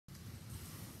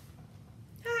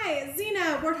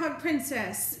Warthog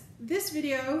Princess. This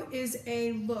video is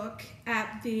a look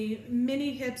at the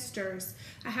Mini Hipsters.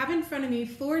 I have in front of me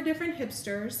 4 different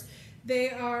hipsters. They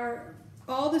are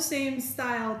all the same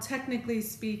style, technically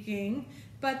speaking,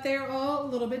 but they're all a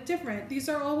little bit different. These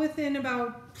are all within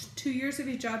about 2 years of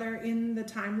each other in the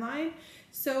timeline,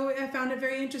 so I found it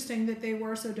very interesting that they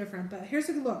were so different. But here's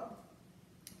a look.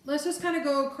 Let's just kind of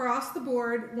go across the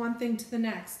board, one thing to the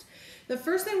next. The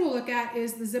first thing we'll look at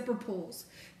is the zipper pulls.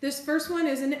 This first one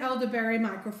is an Elderberry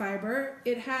Microfiber.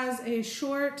 It has a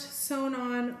short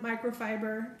sewn-on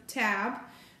microfiber tab.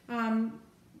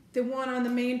 The one on the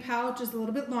main pouch is a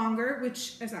little bit longer,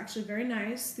 which is actually very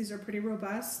nice. These are pretty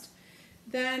robust.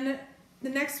 Then the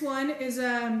next one is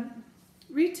a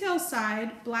retail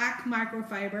side Black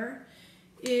Microfiber.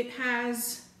 It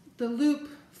has the loop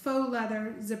faux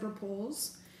leather zipper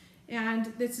pulls,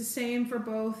 and it's the same for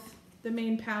both the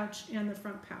main pouch and the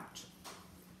front pouch.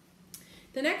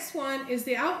 The next one is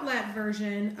the outlet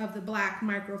version of the Black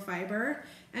Microfiber,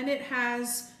 and it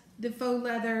has the faux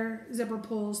leather zipper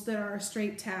pulls that are a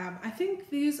straight tab. I think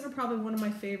these are probably one of my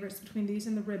favorites between these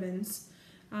and the ribbons,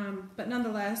 but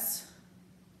nonetheless,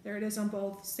 there it is on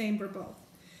both, same for both.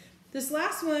 This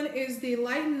last one is the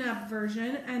Lighten Up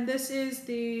version, and this is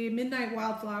the Midnight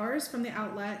Wildflowers from the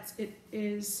outlets. It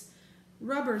is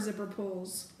rubber zipper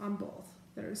pulls on both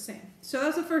that are the same. So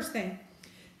that's the first thing.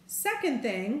 Second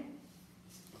thing,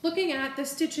 looking at the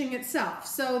stitching itself.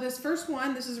 So this first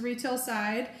one, this is retail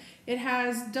side. It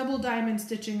has double diamond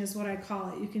stitching is what I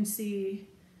call it. You can see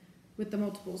with the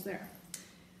multiples there.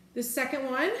 The second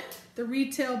one, the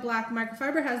retail Black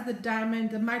Microfiber, has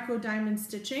the micro diamond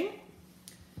stitching.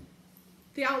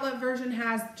 The outlet version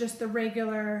has just the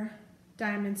regular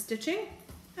diamond stitching.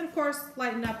 And of course,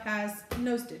 Lighten Up has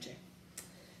no stitching.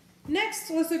 Next,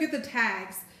 let's look at the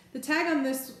tags. The tag on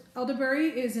this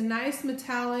Elderberry is a nice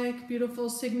metallic, beautiful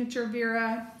signature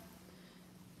Vera.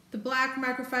 The Black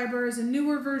Microfiber is a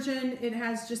newer version. It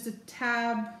has just a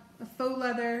tab, a faux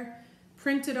leather,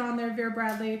 printed on there, Vera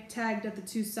Bradley, tagged at the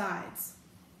 2 sides.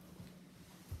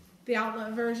 The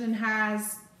outlet version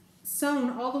has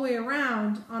sewn all the way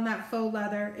around on that faux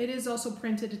leather. It is also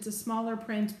printed. It's a smaller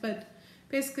print, but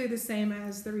basically the same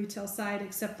as the retail side,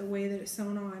 except the way that it's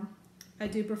sewn on. I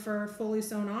do prefer fully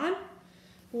sewn on,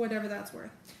 for whatever that's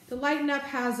worth. The Lighten Up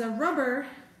has a rubber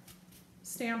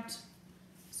stamped,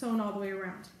 sewn all the way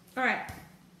around. All right,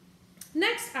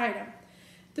 next item.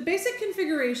 The basic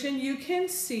configuration, you can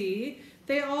see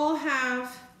they all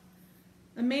have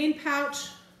a main pouch.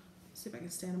 Let's see if I can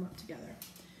stand them up together.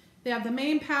 They have the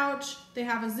main pouch, they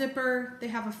have a zipper, they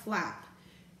have a flap.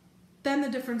 Then the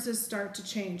differences start to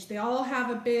change. They all have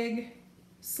a big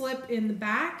slip in the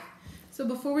back. So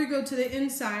before we go to the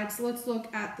insides, let's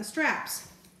look at the straps.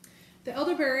 The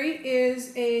Elderberry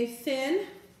is a thin,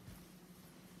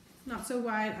 not so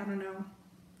wide, I don't know,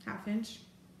 1/2 inch,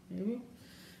 maybe.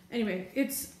 Anyway,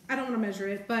 I don't want to measure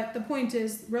it, but the point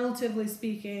is, relatively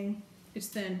speaking, it's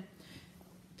thin.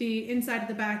 The inside of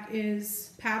the back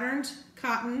is patterned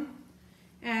cotton,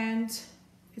 and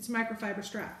it's a microfiber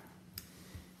strap.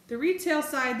 The retail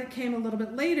side that came a little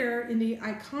bit later in the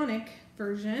iconic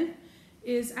version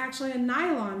is actually a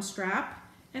nylon strap,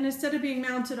 and instead of being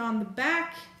mounted on the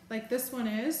back like this one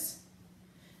is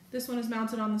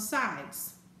mounted on the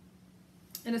sides.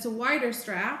 And it's a wider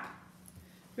strap.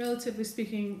 Relatively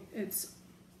speaking, it's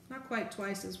not quite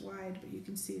twice as wide, but you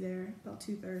can see there, about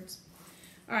 2/3.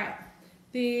 All right,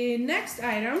 the next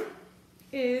item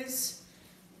is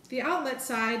the outlet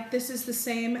side. This is the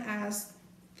same as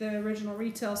the original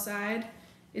retail side.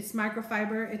 It's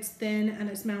microfiber, it's thin, and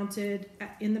it's mounted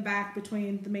in the back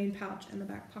between the main pouch and the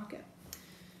back pocket.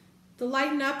 The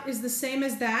Lighten Up is the same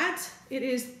as that. It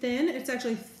is thin, it's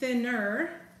actually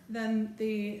thinner than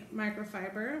the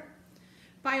microfiber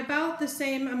by about the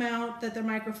same amount that the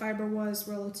microfiber was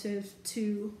relative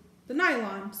to the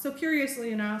nylon. So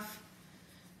curiously enough,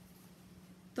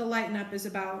 the Lighten Up is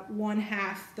about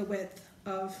 1/2 the width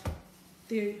of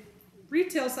the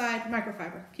retail side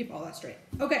microfiber. Keep all that straight.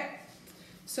 Okay.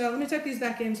 So let me tuck these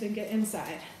back in so we can get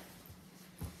inside.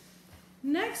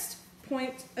 Next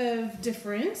point of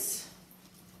difference,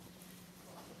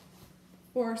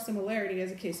 or similarity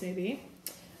as the case may be,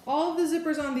 all of the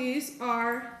zippers on these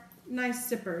are nice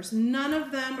zippers. None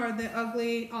of them are the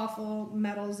ugly, awful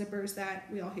metal zippers that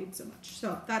we all hate so much.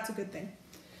 So that's a good thing.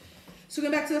 So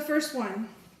going back to the first one,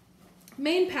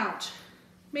 main pouch.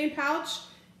 Main pouch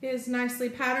is nicely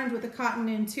patterned with a cotton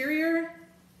interior.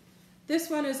 This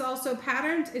one is also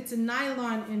patterned. It's a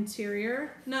nylon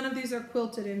interior. None of these are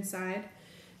quilted inside.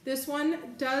 This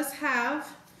one does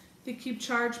have the keep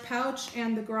charge pouch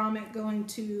and the grommet going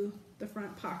to the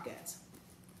front pocket.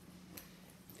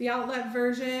 The outlet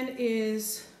version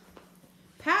is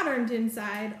patterned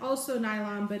inside, also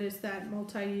nylon, but it's that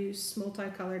multi-use,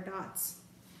 multicolored dots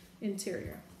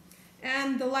interior.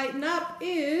 And the Lighten Up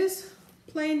is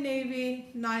plain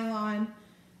navy nylon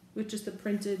with just the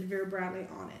printed Vera Bradley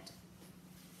on it.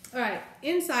 All right,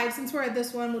 inside, since we're at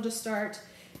this one, we'll just start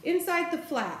inside the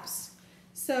flaps.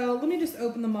 So let me just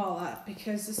open them all up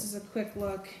because this is a quick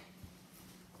look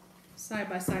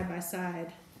side by side by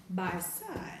side by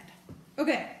side.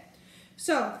 Okay,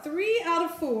 so 3 out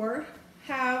of 4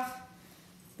 have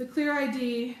the clear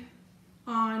ID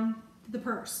on the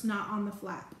purse, not on the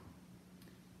flap.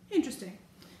 Interesting.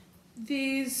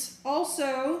 These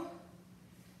also,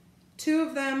 2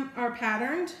 of them are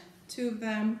patterned, 2 of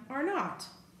them are not.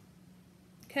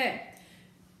 Okay,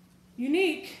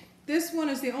 unique. This one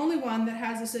is the only one that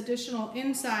has this additional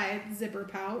inside zipper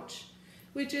pouch,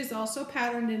 which is also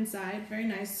patterned inside, very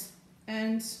nice,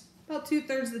 and about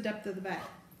 2/3 the depth of the bag.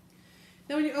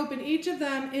 Then when you open each of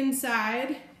them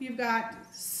inside, you've got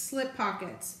slip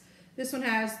pockets. This one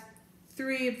has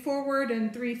 3 forward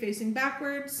and 3 facing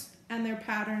backwards, and they're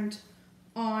patterned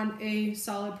on a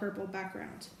solid purple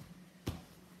background.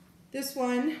 This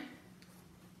one,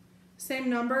 same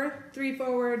number, 3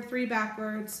 forward, 3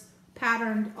 backwards,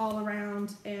 patterned all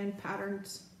around, and patterned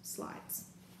slides.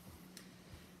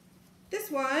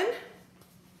 This one,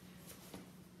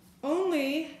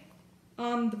 only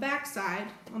on the back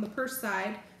side, on the purse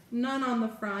side, none on the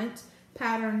front,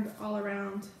 patterned all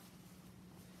around.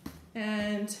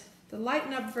 And the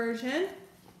Lighten Up version,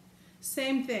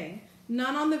 same thing.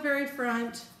 None on the very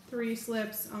front, 3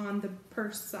 slips on the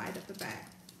purse side of the bag.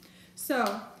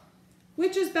 So,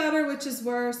 which is better, which is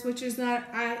worse, which is not?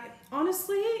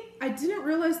 Honestly, I didn't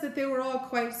realize that they were all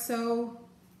quite so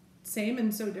same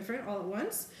and so different all at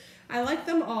once. I like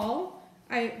them all.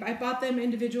 I bought them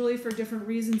individually for different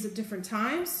reasons at different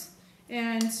times,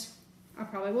 and I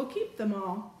probably will keep them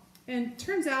all. And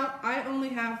turns out I only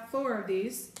have 4 of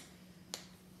these,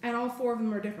 and all 4 of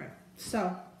them are different.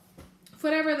 So,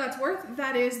 whatever that's worth,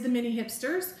 that is the Mini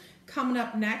Hipsters. Coming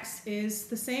up next is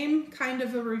the same kind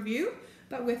of a review,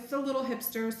 but with the little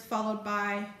hipsters followed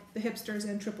by the hipsters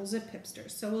and triple zip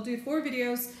hipsters. So we'll do 4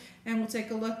 videos and we'll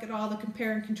take a look at all the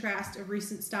compare and contrast of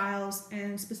recent styles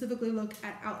and specifically look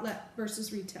at outlet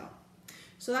versus retail.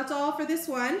 So that's all for this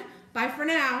one. Bye for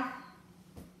now.